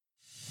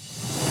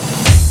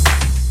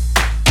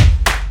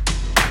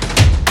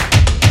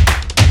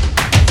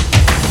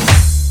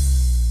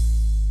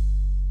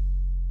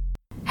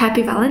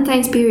Happy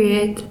Valentine's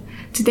period!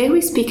 Today we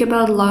speak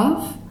about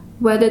love,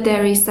 whether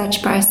there is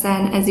such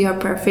person as your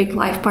perfect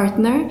life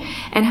partner,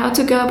 and how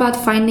to go about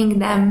finding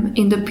them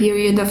in the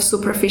period of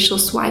superficial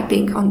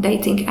swiping on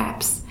dating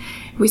apps.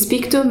 We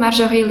speak to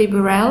Marjorie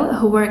Liberel,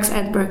 who works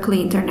at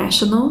Berkeley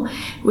International,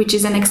 which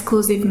is an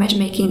exclusive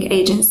matchmaking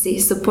agency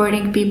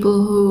supporting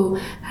people who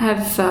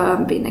have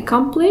been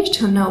accomplished,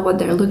 who know what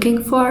they're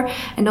looking for,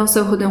 and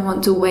also who don't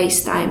want to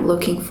waste time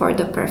looking for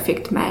the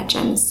perfect match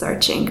and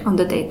searching on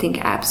the dating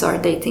apps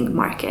or dating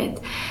market.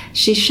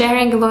 She's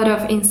sharing a lot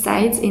of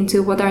insights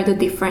into what are the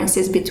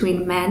differences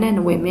between men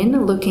and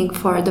women looking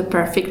for the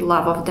perfect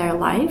love of their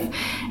life,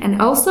 and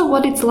also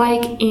what it's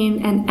like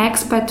in an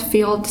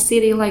expat-filled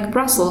city like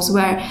Brussels,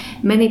 where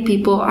many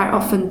people are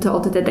often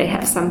told that they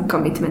have some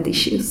commitment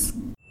issues.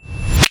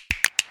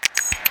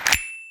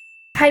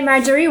 Hi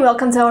Marjorie,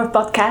 welcome to our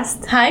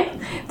podcast. Hi.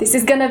 This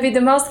is gonna be the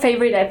most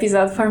favorite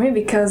episode for me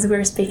because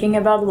we're speaking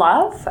about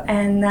love,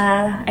 and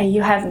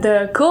you have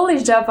the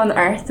coolest job on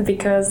earth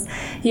because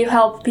you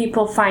help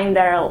people find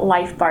their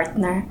life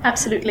partner.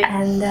 Absolutely.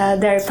 And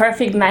their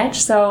perfect match.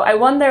 So I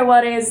wonder,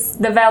 what is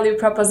the value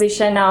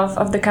proposition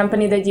of the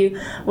company that you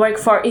work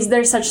for? Is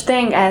there such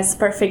thing as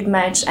perfect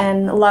match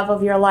and love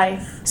of your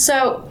life?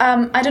 So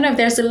I don't know if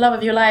there's the love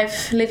of your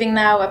life living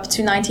now up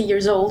to 90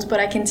 years old, but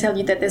I can tell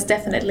you that there's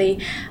definitely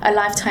a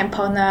lifetime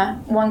partner.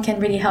 One can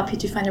really help you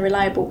to find a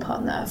reliable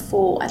partner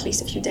for at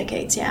least a few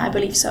decades. Yeah, I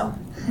believe so.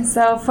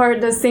 So for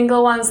the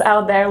single ones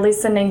out there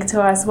listening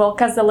to us,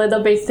 walk us a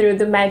little bit through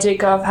the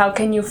magic of how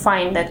can you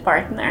find that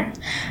partner?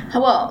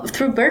 Well,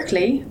 through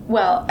Berkeley,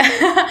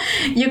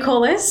 you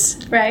call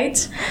us,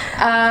 right?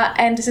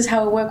 And this is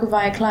how we work with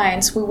our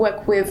clients. We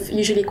work with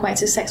usually quite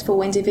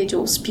successful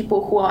individuals,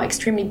 people who are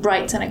extremely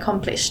bright and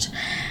accomplished,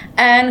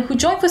 and who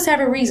join for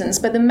several reasons,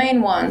 but the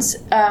main ones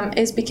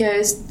is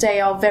because they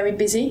are very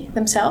busy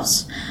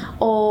themselves,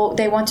 or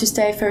they want to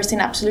stay first in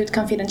absolute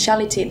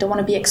confidentiality, don't want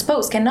to be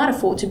exposed, cannot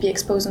afford to be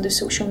exposed on the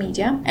social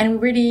media. And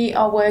we really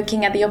are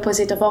working at the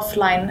opposite of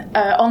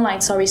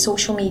online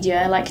social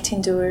media like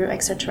Tinder,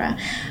 etc.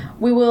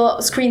 We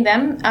will screen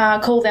them,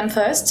 call them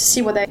first,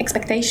 see what their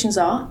expectations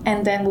are,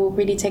 and then we'll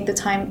really take the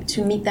time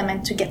to meet them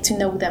and to get to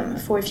know them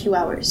for a few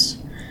hours.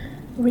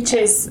 Which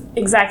is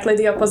exactly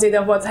the opposite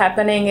of what's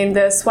happening in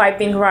the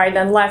swiping right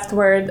and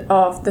leftward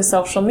of the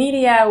social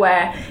media,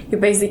 where you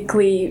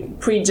basically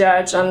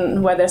prejudge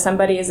on whether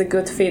somebody is a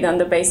good fit on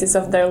the basis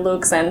of their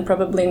looks and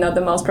probably not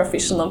the most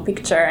professional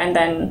picture, and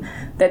then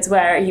that's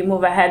where you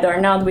move ahead or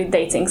not with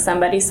dating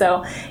somebody.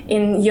 So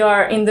in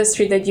your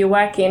industry that you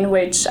work in,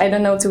 which I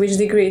don't know to which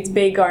degree it's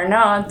big or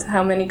not,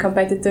 how many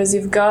competitors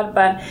you've got,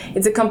 but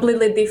it's a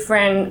completely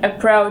different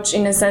approach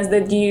in a sense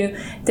that you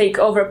take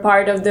over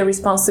part of the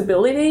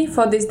responsibility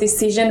for this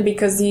decision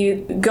because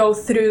you go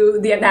through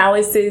the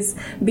analysis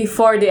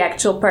before the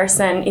actual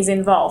person is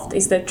involved.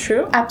 Is that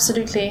true?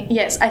 Absolutely,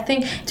 yes. I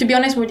think, to be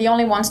honest, we're the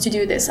only ones to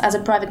do this as a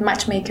private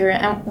matchmaker.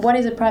 And what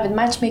is a private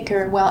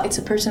matchmaker? Well, it's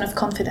a person of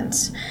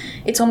confidence.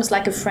 It's almost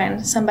like a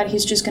friend, somebody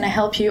who's just going to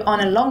help you on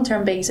a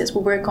long-term basis.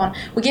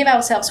 We give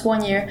ourselves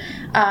 1 year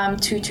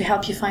to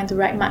help you find the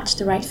right match,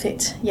 the right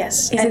fit.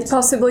 Yes. Is it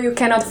possible you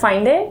cannot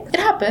find it? It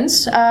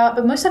happens,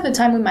 but most of the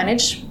time we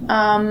manage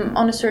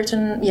on a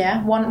certain,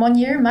 1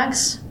 year max.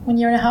 1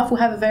 year and a half, we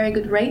have a very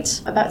good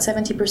rate. About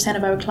 70%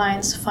 of our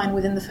clients find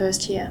within the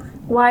first year.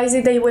 Why is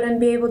it they wouldn't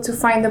be able to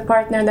find the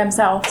partner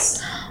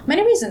themselves?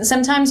 Many reasons.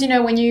 Sometimes,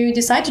 when you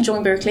decide to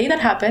join Berkeley,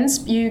 that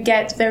happens. You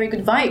get very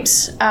good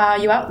vibes.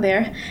 You're out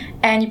there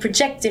and you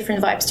project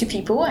different vibes to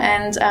people.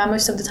 And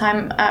most of the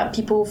time,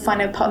 people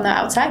find a partner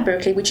outside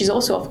Berkeley, which is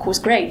also, of course,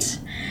 great.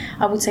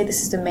 I would say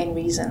this is the main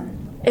reason.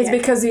 It's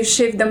because you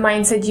shift the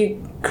mindset,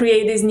 you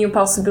create this new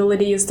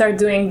possibility, you start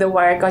doing the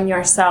work on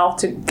yourself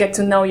to get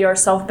to know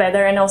yourself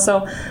better, and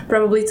also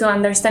probably to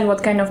understand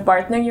what kind of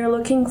partner you're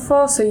looking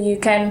for, so you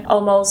can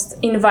almost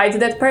invite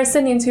that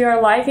person into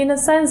your life in a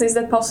sense. Is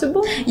that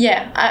possible?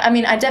 Yeah,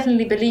 I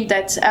definitely believe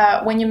that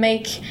when you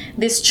make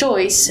this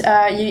choice,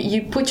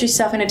 you put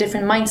yourself in a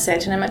different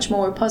mindset, in a much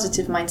more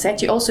positive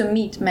mindset. You also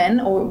meet men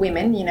or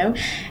women,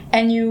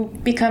 and you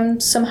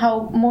become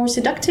somehow more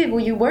seductive, or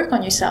you work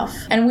on yourself.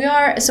 And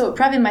a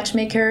private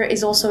matchmaker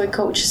is also a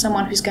coach,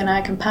 someone who's going to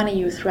accompany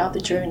you throughout the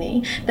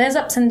journey. There's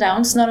ups and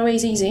downs, not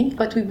always easy,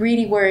 but we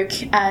really work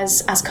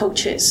as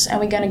coaches, and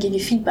we're going to give you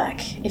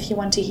feedback if you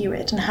want to hear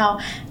it, and how,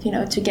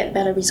 to get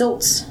better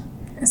results.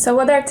 So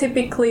what are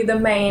typically the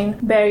main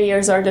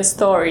barriers or the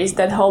stories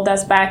that hold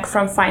us back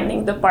from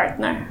finding the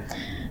partner?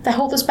 That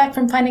hold us back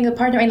from finding a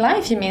partner in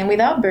life, you mean,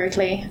 without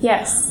Berkeley?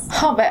 Yes.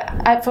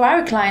 But for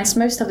our clients,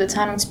 most of the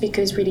time it's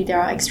because really they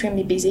are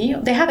extremely busy.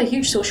 They have a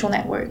huge social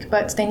network,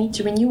 but they need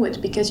to renew it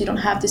because you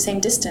don't have the same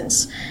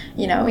distance,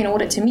 in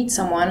order to meet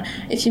someone.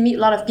 If you meet a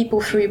lot of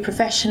people through your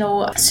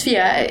professional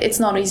sphere, it's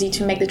not easy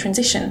to make the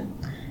transition.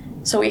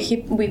 So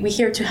we're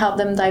here to help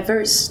them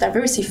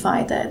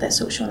diversify their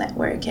social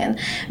network and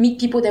meet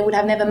people they would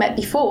have never met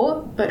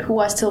before, but who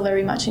are still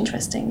very much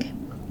interesting.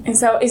 And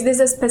so is this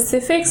a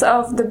specifics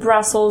of the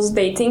Brussels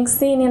dating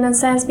scene in a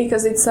sense,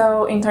 because it's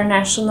so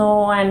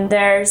international and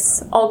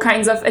there's all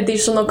kinds of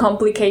additional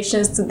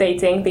complications to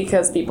dating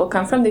because people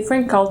come from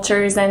different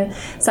cultures and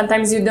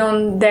sometimes you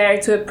don't dare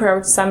to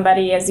approach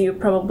somebody as you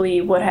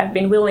probably would have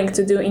been willing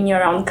to do in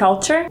your own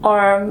culture?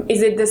 Or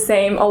is it the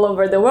same all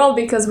over the world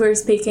because we're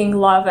speaking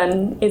love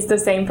and it's the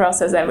same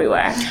process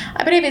everywhere?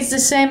 I believe it's the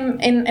same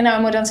in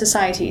our modern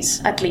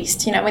societies, at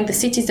least. You know, in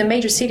the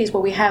major cities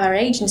where we have our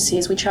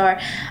agencies, which are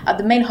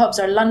the main hubs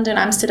are London,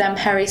 Amsterdam,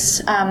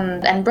 Paris,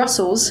 and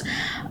Brussels.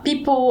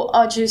 People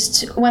are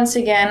just, once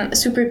again,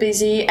 super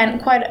busy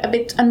and quite a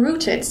bit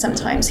unrooted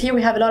sometimes. Here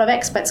we have a lot of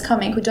expats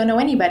coming who don't know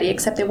anybody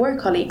except their work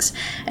colleagues.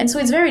 And so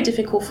it's very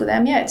difficult for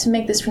them, to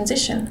make this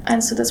transition.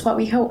 And so that's what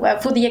we hope.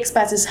 For the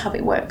expats is how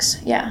it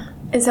works,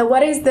 And so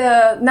what is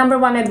the number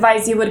one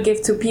advice you would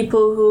give to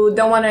people who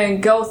don't want to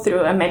go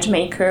through a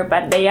matchmaker,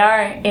 but they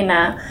are in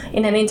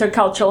an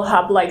intercultural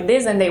hub like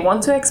this and they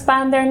want to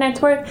expand their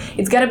network?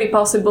 It's got to be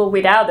possible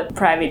without a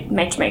private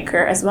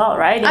matchmaker as well,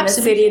 right? In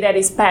Absolutely. a city that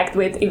is packed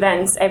with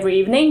events every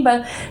evening,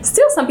 but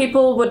still some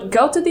people would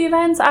go to the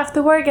events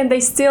after work and they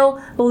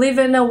still live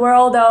in a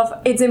world of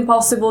it's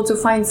impossible to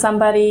find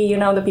somebody,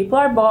 the people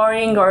are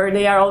boring or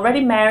they are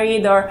already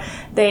married or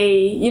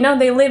they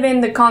live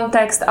in the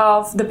context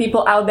of the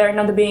people out there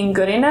not being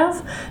good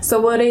enough. So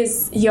what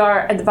is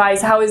your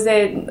advice?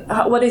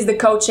 What is the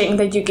coaching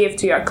that you give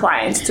to your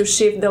clients to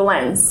shift the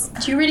lens?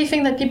 Do you really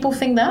think that people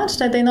think that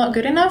they're not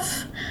good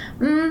enough?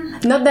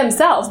 Not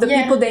themselves, the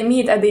people they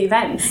meet at the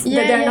events,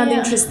 that they're not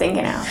interesting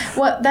enough.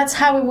 Well, that's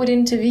how we would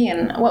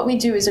intervene. What we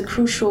do is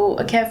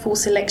a careful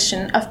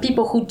selection of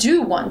people who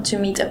do want to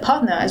meet a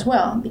partner as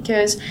well,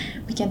 because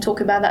we can talk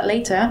about that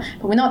later,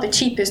 but we're not the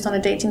cheapest on the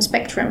dating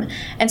spectrum.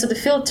 And so the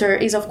filter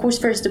is, of course,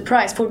 first the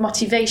price for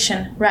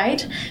motivation,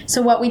 right?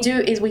 So what we do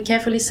is we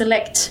carefully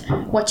select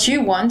what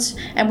you want,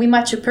 and we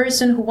match a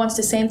person who wants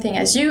the same thing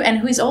as you and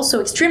who is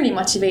also extremely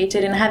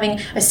motivated in having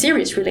a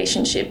serious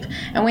relationship.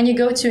 And when you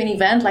go to an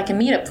event like a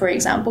meetup, for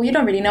example, you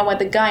don't really know what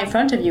the guy in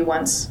front of you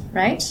wants,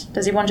 right?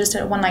 Does he want just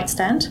a one-night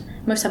stand?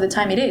 Most of the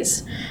time it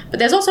is. But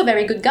there's also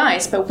very good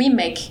guys, but we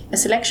make a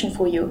selection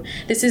for you.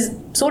 This is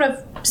sort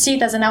of, see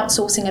it as an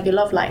outsourcing of your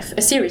love life,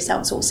 a serious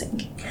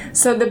outsourcing.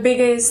 So the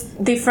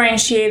biggest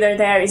differentiator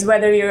there is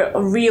whether you're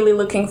really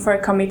looking for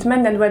a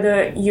commitment and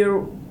whether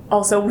you're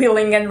also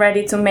willing and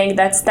ready to make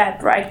that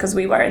step, right? Because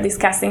we were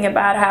discussing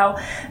about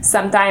how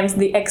sometimes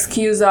the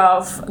excuse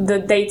of the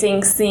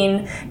dating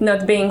scene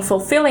not being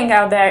fulfilling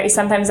out there is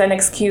sometimes an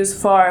excuse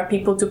for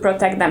people to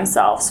protect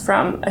themselves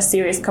from a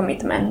serious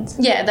commitment.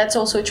 Yeah, that's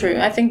also true.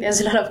 I think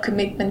there's a lot of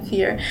commitment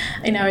fear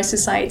in our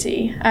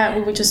society.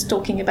 We were just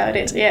talking about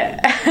it,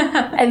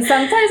 And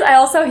sometimes I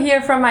also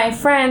hear from my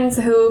friends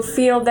who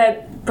feel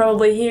that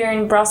probably here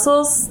in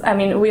Brussels, I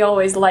mean, we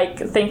always like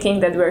thinking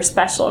that we're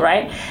special,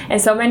 right?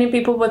 And so many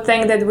people would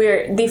think that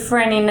we're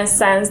different in a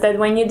sense that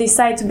when you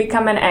decide to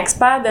become an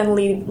expat and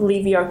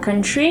leave your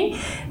country,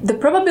 the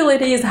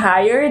probability is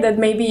higher that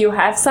maybe you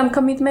have some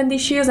commitment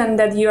issues and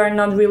that you are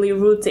not really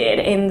rooted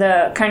in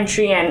the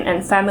country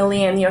and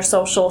family and your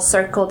social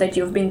circle that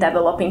you've been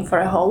developing for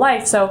a whole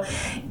life. So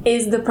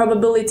is the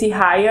probability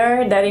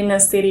higher that in a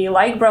city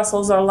like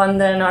Brussels or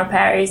London or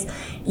Paris,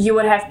 you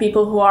would have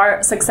people who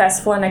are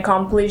successful and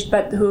accomplished,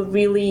 but who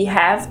really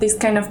have this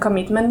kind of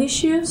commitment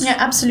issues? Yeah,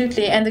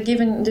 absolutely. And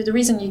the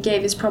reason you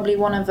gave is probably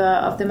one of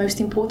the most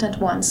important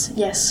ones.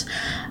 Yes,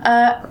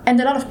 and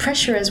a lot of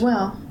pressure as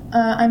well.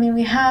 I mean,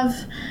 we have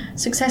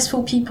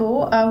successful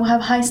people who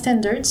have high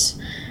standards,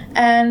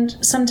 and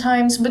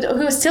sometimes, but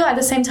who are still at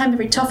the same time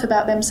very tough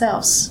about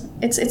themselves.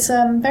 It's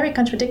very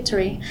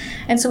contradictory.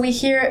 And so we're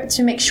here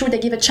to make sure they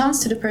give a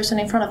chance to the person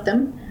in front of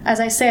them.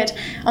 As I said,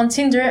 on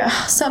Tinder,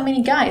 so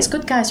many guys,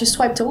 good guys, you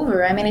swiped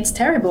over. I mean, it's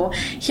terrible.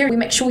 Here we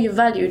make sure you're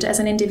valued as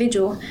an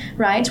individual,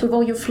 right? With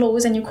all your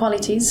flaws and your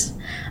qualities.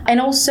 And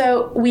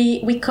also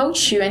we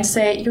coach you and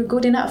say, you're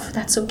good enough,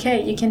 that's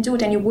okay, you can do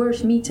it and you're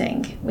worth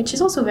meeting, which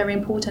is also very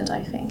important,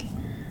 I think.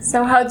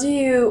 So how do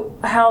you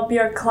help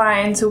your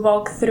client to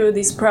walk through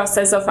this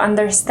process of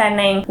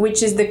understanding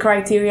which is the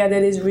criteria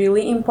that is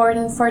really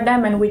important for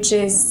them and which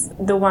is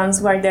the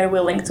ones where they're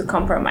willing to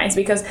compromise?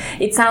 Because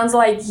it sounds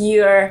like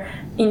you're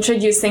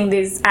introducing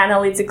this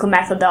analytical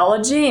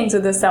methodology into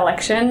the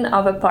selection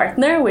of a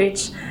partner,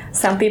 which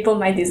some people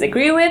might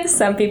disagree with.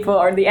 Some people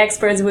or the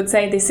experts would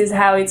say this is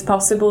how it's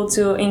possible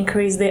to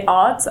increase the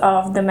odds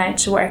of the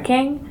match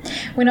working.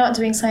 We're not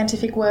doing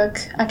scientific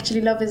work.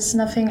 Actually, love is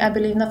nothing, I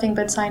believe, nothing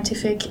but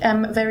scientific.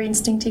 I'm a very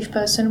instinctive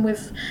person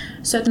with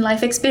certain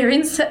life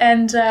experience,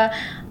 and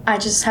I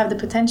just have the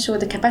potential,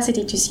 the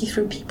capacity to see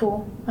through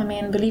people. I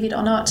mean, believe it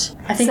or not.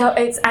 I think so.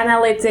 It's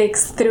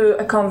analytics through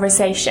a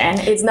conversation.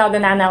 It's not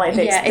an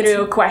analytics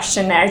through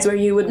questionnaires where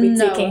you would be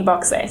ticking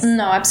boxes.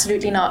 No,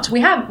 absolutely not.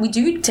 We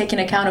do take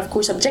into account, of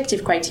course,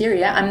 objective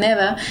criteria. I'm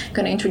never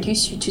going to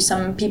introduce you to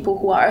some people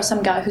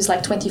some guy who's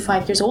like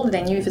 25 years older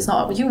than you if it's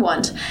not what you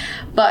want.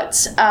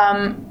 But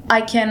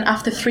I can,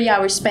 after 3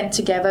 hours spent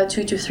together,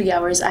 2 to 3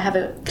 hours, I have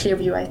a clear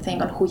view, I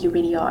think, on who you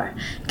really are,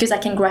 because I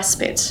can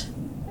grasp it.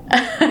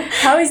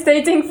 How is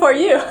dating for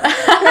you?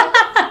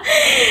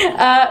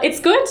 It's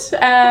good.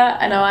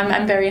 I know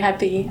I'm very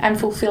happy. I'm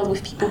fulfilled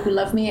with people who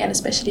love me, and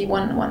especially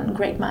one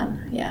great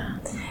man. Yeah.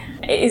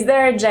 Is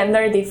there a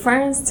gender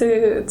difference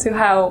to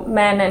how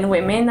men and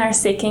women are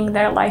seeking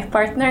their life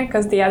partner?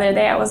 Because the other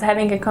day I was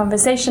having a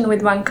conversation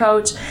with one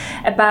coach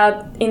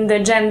about in the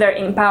gender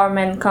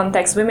empowerment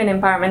context, women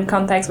empowerment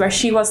context, where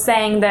she was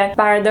saying that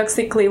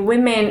paradoxically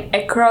women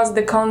across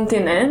the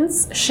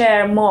continents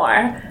share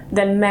more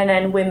than men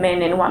and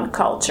women in one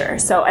culture.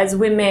 So as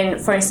women,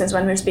 for instance,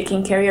 when we're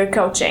speaking career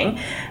coaching,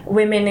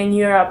 women in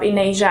Europe, in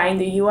Asia, in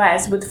the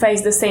US would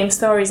face the same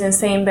stories and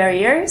same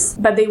barriers,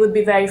 but they would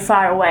be very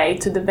far away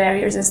to the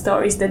barriers and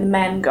stories that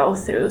men go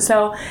through.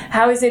 So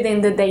how is it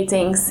in the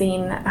dating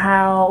scene?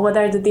 What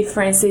are the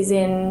differences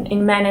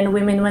in men and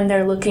women when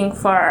they're looking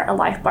for a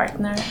life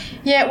partner?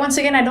 Yeah, once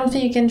again, I don't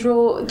think you can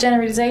draw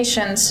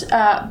generalizations,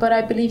 but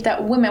I believe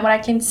that women, what I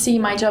can see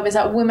in my job is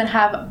that women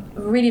have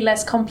really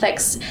less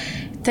complex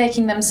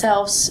taking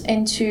themselves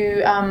into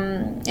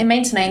in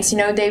maintenance.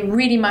 They're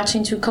really much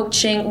into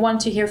coaching, want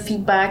to hear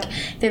feedback.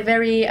 They're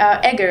very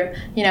eager,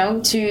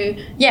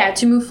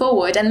 to move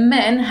forward. And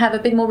men have a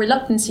bit more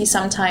reluctancy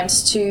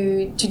sometimes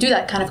to do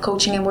that kind of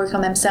coaching and work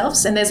on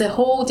themselves. And there's a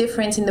whole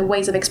difference in the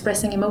ways of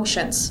expressing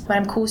emotions. But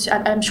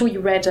I'm sure you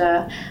read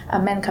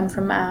Men Come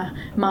From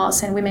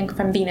Mars and Women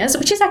From Venus,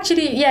 which is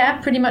actually,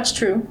 pretty much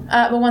true.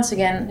 But once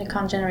again, you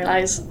can't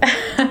generalize.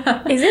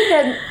 Is it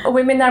that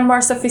women are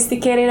more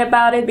sophisticated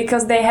about it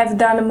because they have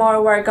done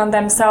more work on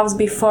themselves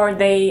before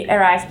they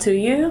arrive to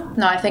you?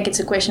 No, I think it's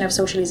a question of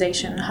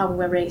socialization, how we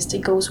were raised. It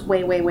goes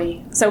way, way,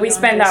 way. So we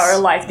spend our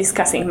life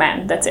discussing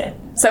men, that's it.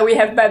 So we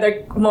have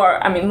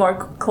more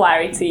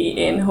clarity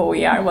in who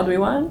we are, what we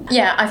want.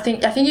 Yeah, I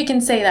think you can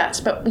say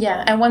that. But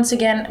yeah, and once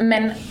again,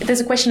 men,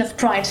 there's a question of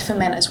pride for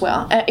men as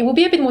well. It will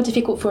be a bit more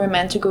difficult for a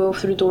man to go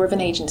through the door of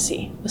an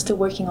agency. We're still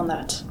working on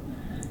that.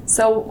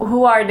 So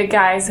who are the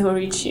guys who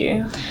reach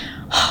you?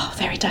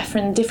 Very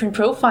different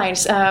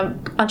profiles.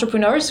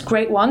 Entrepreneurs,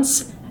 great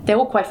ones. They're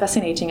all quite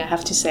fascinating, I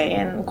have to say,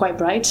 and quite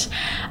bright.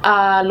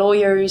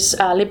 Lawyers,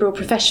 liberal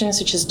professions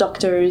such as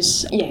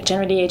doctors,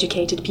 generally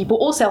educated people,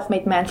 all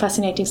self-made men,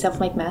 fascinating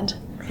self-made men.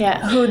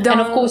 Yeah, and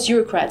of course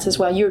bureaucrats as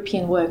well,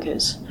 European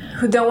workers.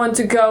 Who don't want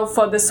to go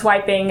for the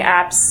swiping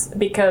apps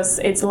because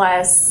it's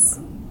less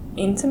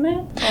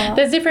intimate? Or?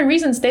 There's different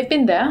reasons. They've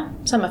been there,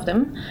 some of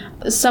them.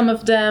 Some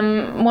of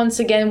them, once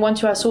again, want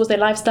to outsource their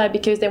lifestyle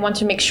because they want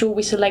to make sure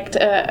we select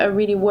a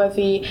really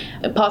worthy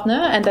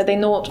partner and that they're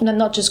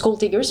not just gold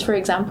diggers, for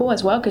example,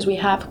 as well, because we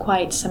have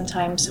quite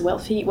sometimes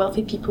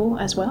wealthy people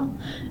as well.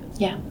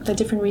 Yeah, there are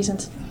different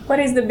reasons. What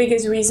is the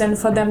biggest reason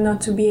for them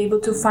not to be able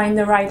to find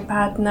the right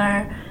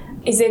partner?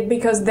 Is it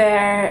because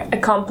they're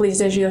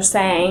accomplished, as you're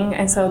saying,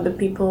 and so the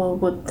people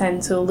would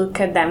tend to look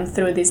at them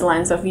through this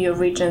lens of you're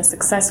rich and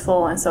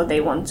successful, and so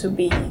they want to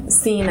be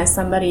seen as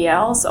somebody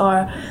else?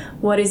 Or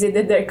what is it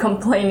that they're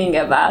complaining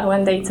about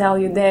when they tell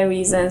you their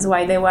reasons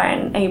why they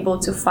weren't able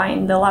to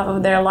find the love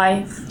of their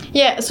life?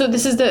 Yeah, so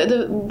this is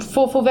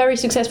for very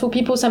successful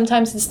people,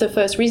 sometimes it's the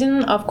first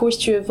reason, of course,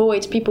 to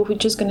avoid people who are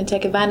just going to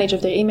take advantage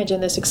of their image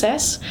and their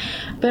success,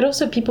 but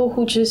also people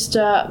who just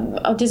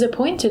are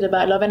disappointed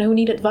about love and who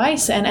need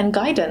advice and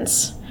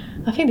guidance.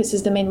 I think this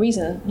is the main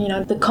reason,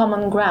 the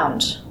common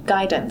ground,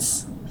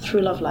 guidance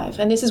through Love Life.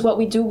 And this is what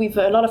we do with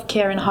a lot of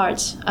care and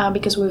heart,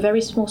 because we're a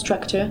very small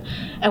structure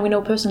and we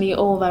know personally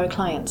all of our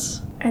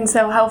clients. And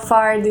so how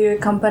far do you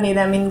accompany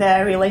them in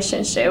their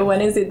relationship? When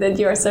is it that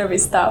your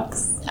service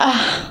stops?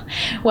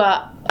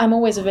 Well, I'm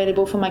always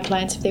available for my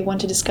clients if they want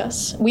to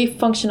discuss. We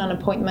function on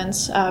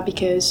appointments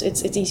because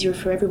it's easier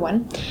for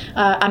everyone.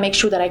 I make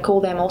sure that I call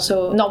them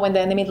also, not when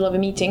they're in the middle of a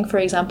meeting, for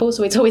example,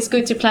 so it's always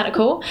good to plan a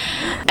call.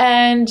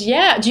 And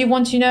do you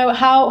want to know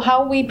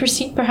how we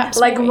proceed, perhaps?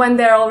 Like once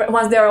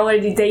they're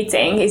already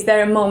dating, is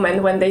there a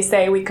moment when they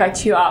say we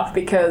cut you off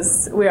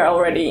because we're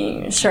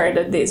already sure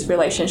that this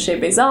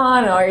relationship is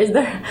on, or is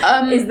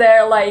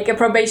there like a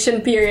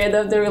probation period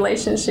of the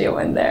relationship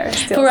when they're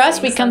still? For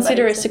us, we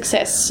consider a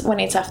success when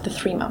it's after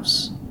 3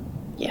 months.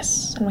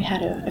 Yes, and we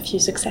had a few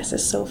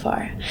successes so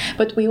far.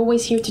 But we're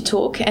always here to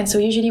talk, and so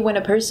usually when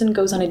a person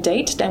goes on a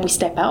date, then we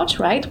step out,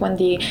 right? When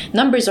the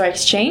numbers are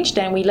exchanged,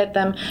 then we let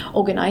them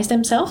organize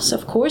themselves,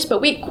 of course. But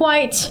we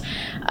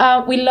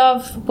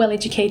love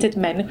well-educated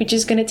men. We're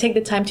just going to take the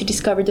time to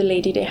discover the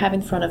lady they have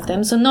in front of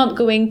them. So not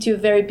going to a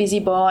very busy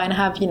bar and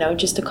have,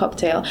 just a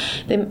cocktail.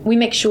 Then we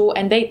make sure,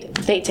 and they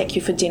take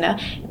you for dinner.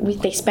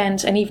 They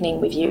spend an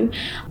evening with you.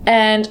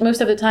 And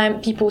most of the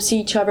time, people see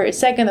each other a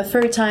second, a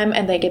third time,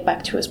 and they get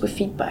back to us with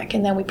feedback.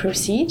 And then we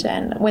proceed.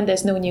 And when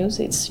there's no news,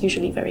 it's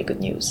usually very good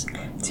news.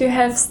 Do you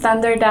have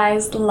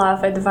standardized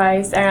love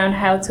advice around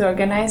how to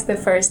organize the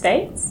first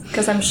dates?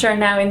 Because I'm sure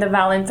now in the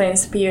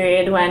Valentine's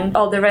period, when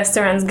all the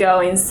restaurants go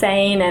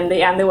insane and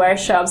the underwear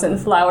shops and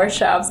flower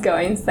shops go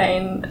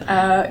insane,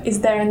 is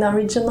there an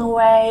original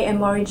way, a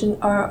more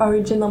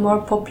original,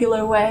 more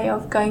popular way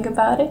of going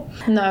about it?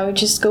 No,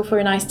 just go for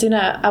a nice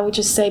dinner. I would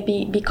just say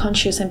be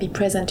conscious and be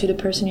present to the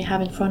person you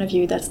have in front of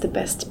you. That's the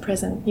best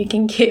present you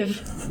can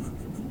give.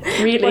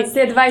 Really. What's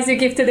the advice you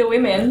give to the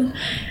women?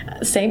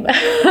 Same.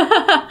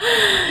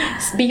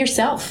 Be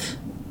yourself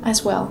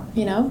as well,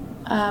 you know.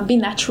 Be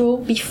natural,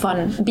 be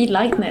fun, be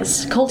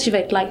lightness,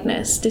 cultivate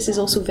lightness. This is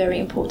also very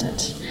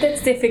important.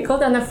 That's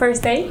difficult on the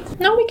first date.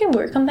 No, we can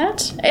work on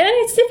that. And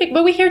it's difficult,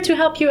 but we're here to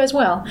help you as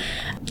well.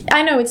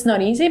 I know it's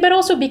not easy, but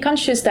also be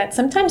conscious that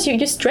sometimes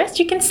you're stressed.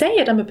 You can say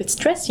it, I'm a bit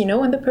stressed, you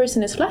know, and the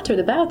person is flattered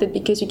about it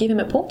because you give him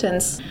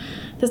importance.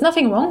 There's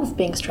nothing wrong with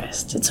being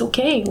stressed. It's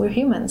okay, we're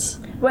humans.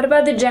 What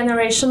about the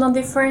generational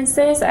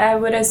differences? I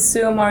would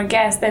assume or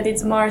guess that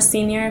it's more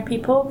senior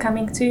people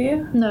coming to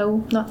you.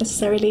 No, not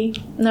necessarily.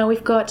 No,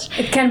 we've got...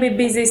 It can be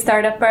busy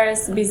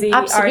startuppers, busy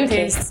Absolutely.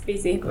 artists,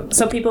 busy...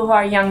 So people who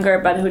are younger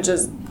but who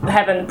just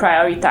haven't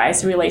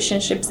prioritized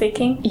relationship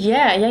seeking?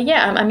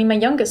 Yeah. I mean, my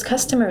youngest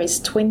customer is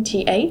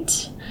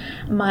 28.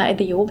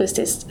 The oldest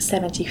is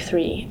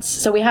 73.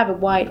 So we have a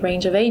wide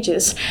range of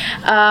ages.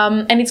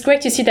 And it's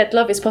great to see that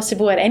love is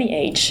possible at any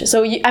age.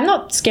 So I'm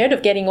not scared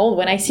of getting old.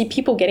 When I see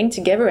people getting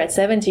together at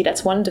 70,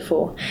 that's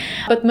wonderful.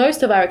 But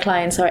most of our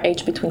clients are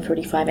aged between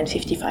 35 and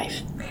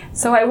 55.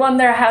 So I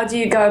wonder, how do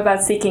you go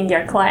about seeking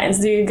your clients?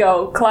 Do you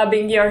go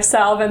clubbing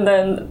yourself and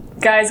then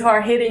guys who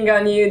are hitting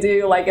on you, do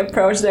you like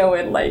approach them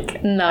with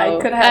like, no,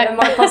 I could have a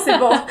more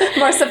possible,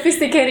 more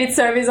sophisticated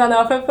service on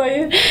offer for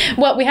you?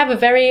 Well, we have a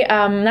very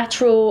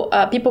natural,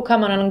 people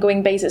come on an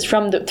ongoing basis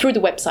through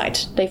the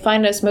website. They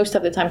find us most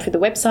of the time through the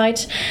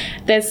website.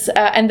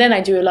 And then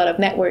I do a lot of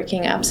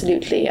networking,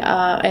 absolutely.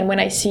 And when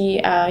I see,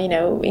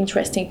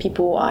 interesting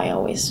people, I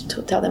always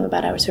tell them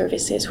about our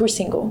services who are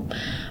single.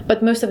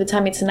 But most of the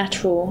time it's a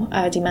natural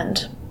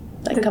demand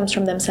that comes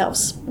from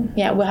themselves.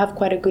 Yeah, we have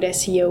quite a good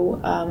SEO.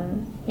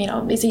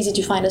 It's easy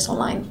to find us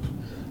online.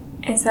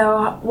 And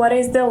so what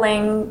is the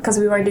link, because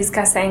we were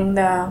discussing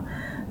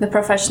the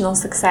professional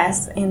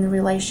success in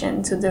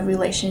relation to the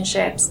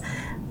relationships,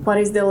 what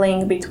is the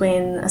link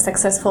between a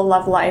successful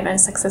love life and a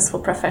successful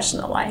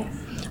professional life?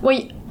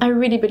 Well, I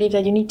really believe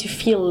that you need to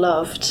feel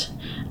loved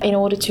in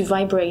order to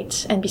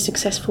vibrate and be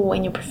successful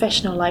in your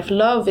professional life.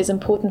 Love is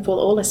important for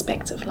all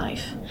aspects of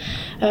life.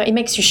 It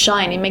makes you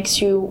shine, it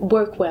makes you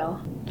work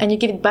well. And you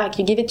give it back,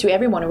 you give it to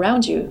everyone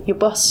around you, your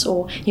boss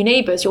or your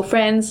neighbors, your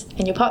friends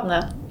and your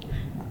partner.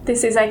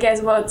 This is, I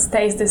guess, what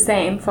stays the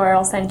same for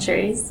all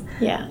centuries.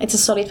 Yeah, it's a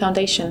solid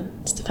foundation.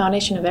 It's the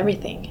foundation of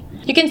everything.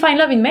 You can find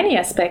love in many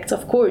aspects,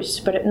 of course,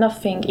 but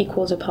nothing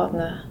equals a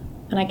partner.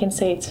 And I can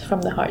say it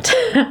from the heart.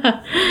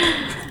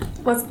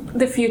 What's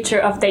the future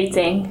of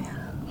dating?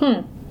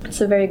 It's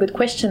a very good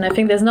question. I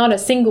think there's not a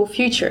single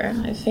future.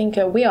 I think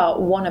we are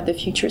one of the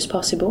futures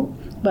possible.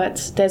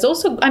 But there's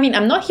also,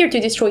 I'm not here to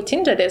destroy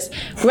Tinder. There's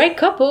great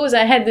couples.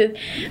 I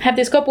have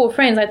this couple of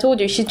friends. I told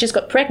you, she just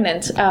got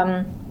pregnant.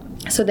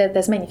 So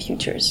there's many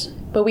futures.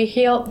 But we're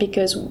here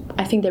because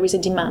I think there is a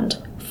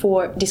demand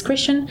for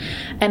discretion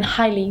and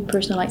highly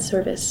personalized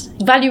service.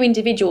 Value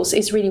individuals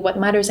is really what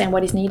matters and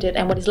what is needed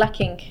and what is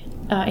lacking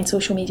in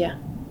social media.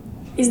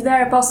 Is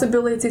there a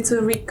possibility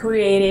to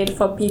recreate it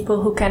for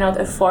people who cannot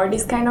afford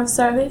this kind of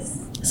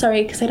service?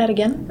 Sorry, say that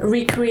again?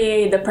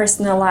 Recreate the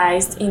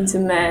personalized,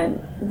 intimate,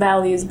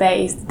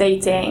 values-based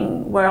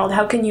dating world.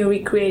 How can you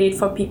recreate it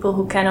for people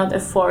who cannot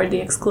afford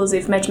the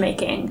exclusive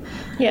matchmaking?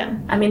 Yeah.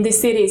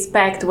 This city is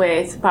packed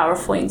with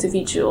powerful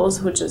individuals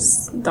who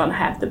just don't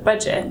have the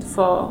budget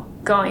for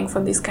going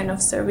for this kind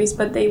of service,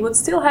 but they would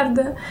still have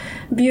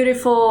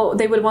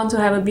they would want to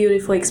have a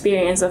beautiful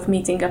experience of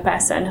meeting a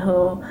person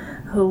who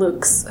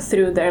looks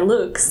through their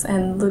looks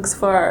and looks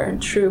for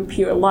true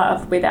pure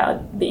love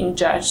without being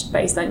judged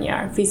based on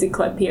your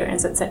physical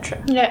appearance, etc.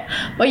 Yeah,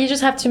 well, you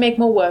just have to make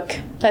more work.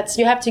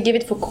 You have to give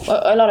it for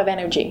a lot of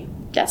energy,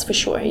 that's for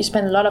sure. You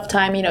spend a lot of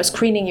time,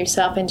 screening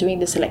yourself and doing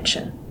the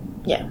selection.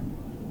 Yeah,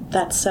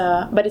 that's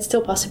but it's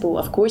still possible.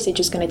 Of course, it's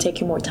just going to take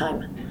you more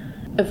time.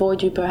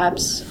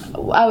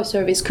 Our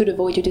service could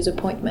avoid you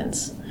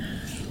disappointments.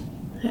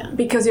 Yeah.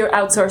 Because you're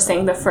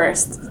outsourcing the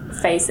first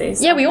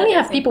phases. Yeah, we only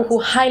have people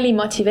who are highly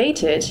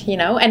motivated,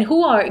 and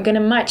who are going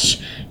to match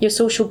your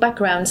social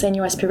backgrounds and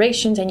your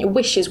aspirations and your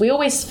wishes. We're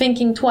always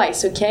thinking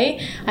twice, okay?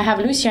 I have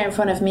Lucia in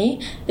front of me.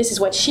 This is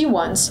what she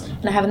wants.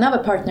 And I have another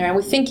partner, and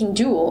we're thinking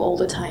dual all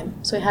the time.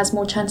 So it has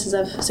more chances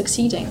of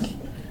succeeding.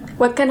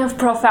 What kind of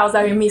profiles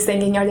are you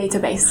missing in your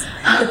database?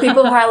 The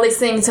people who are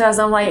listening to us,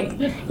 I'm like,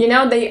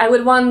 I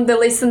would want the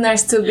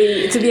listeners to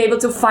be able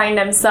to find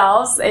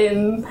themselves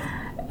in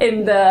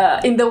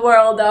the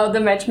world of the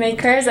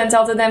matchmakers and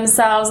tell to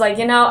themselves, like,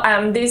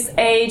 I'm this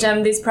age,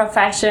 I'm this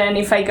profession.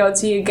 If I go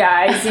to you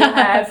guys, you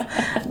have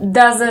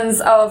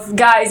dozens of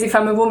guys, if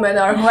I'm a woman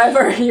or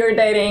whoever you're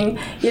dating,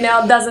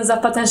 dozens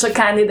of potential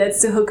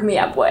candidates to hook me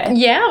up with.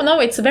 Yeah, no,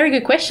 it's a very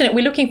good question.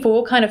 We're looking for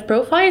all kind of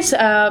profiles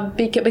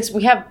because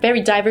we have very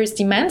diverse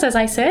demands, as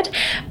I said,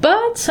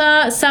 but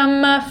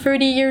some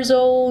 30 years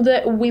old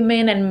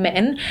women and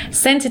men,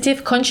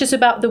 sensitive, conscious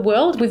about the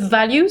world, with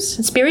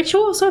values,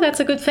 spiritual, so that's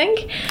a good thing.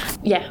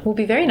 Yeah, will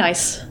be very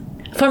nice.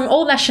 From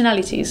all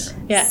nationalities.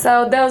 Yeah.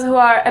 So those who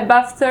are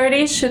above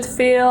 30 should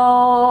feel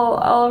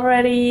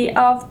already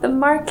off the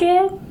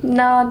market,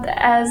 not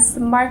as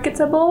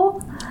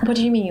marketable. What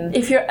do you mean?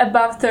 If you're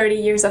above 30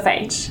 years of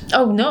age.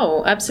 Oh,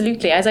 no,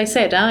 absolutely. As I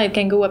said, it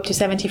can go up to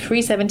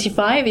 73,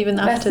 75, even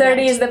But after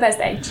 30 that. is the best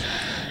age.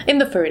 In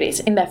their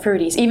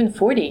 30s, even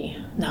 40.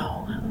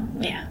 No,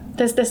 yeah.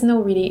 There's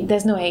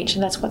no age,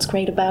 and that's what's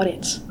great about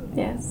it.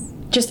 Yes.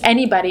 Just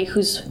anybody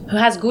who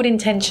has good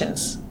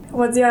intentions.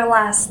 What's your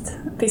last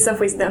piece of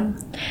wisdom?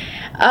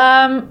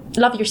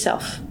 Love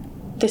yourself.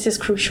 This is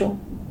crucial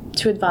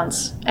to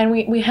advance, and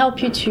we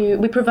help you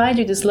we provide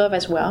you this love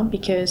as well,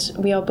 because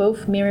we are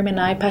both, Miriam and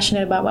I,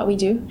 passionate about what we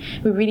do.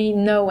 We really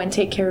know and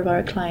take care of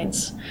our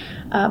clients,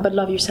 but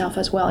love yourself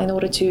as well in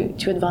order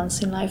to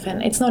advance in life.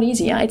 And it's not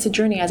easy. It's a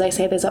journey, as I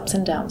say. There's ups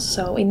and downs,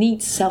 so it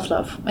needs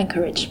self-love and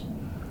courage.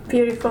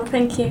 Beautiful.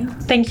 Thank you.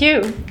 Thank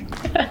you.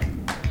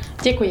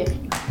 Dziękuję.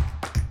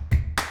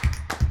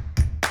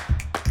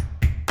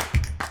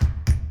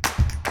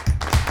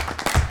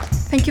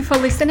 Thank you for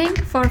listening.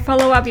 For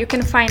follow-up, you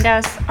can find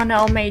us on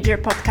all major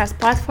podcast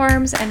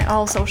platforms and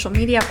all social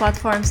media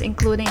platforms,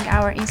 including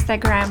our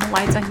Instagram,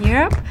 Lights on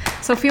Europe.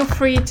 So feel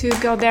free to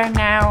go there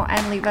now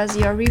and leave us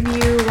your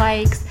review,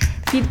 likes,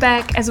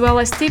 feedback, as well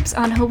as tips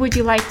on who would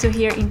you like to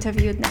hear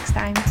interviewed next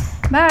time.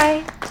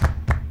 Bye!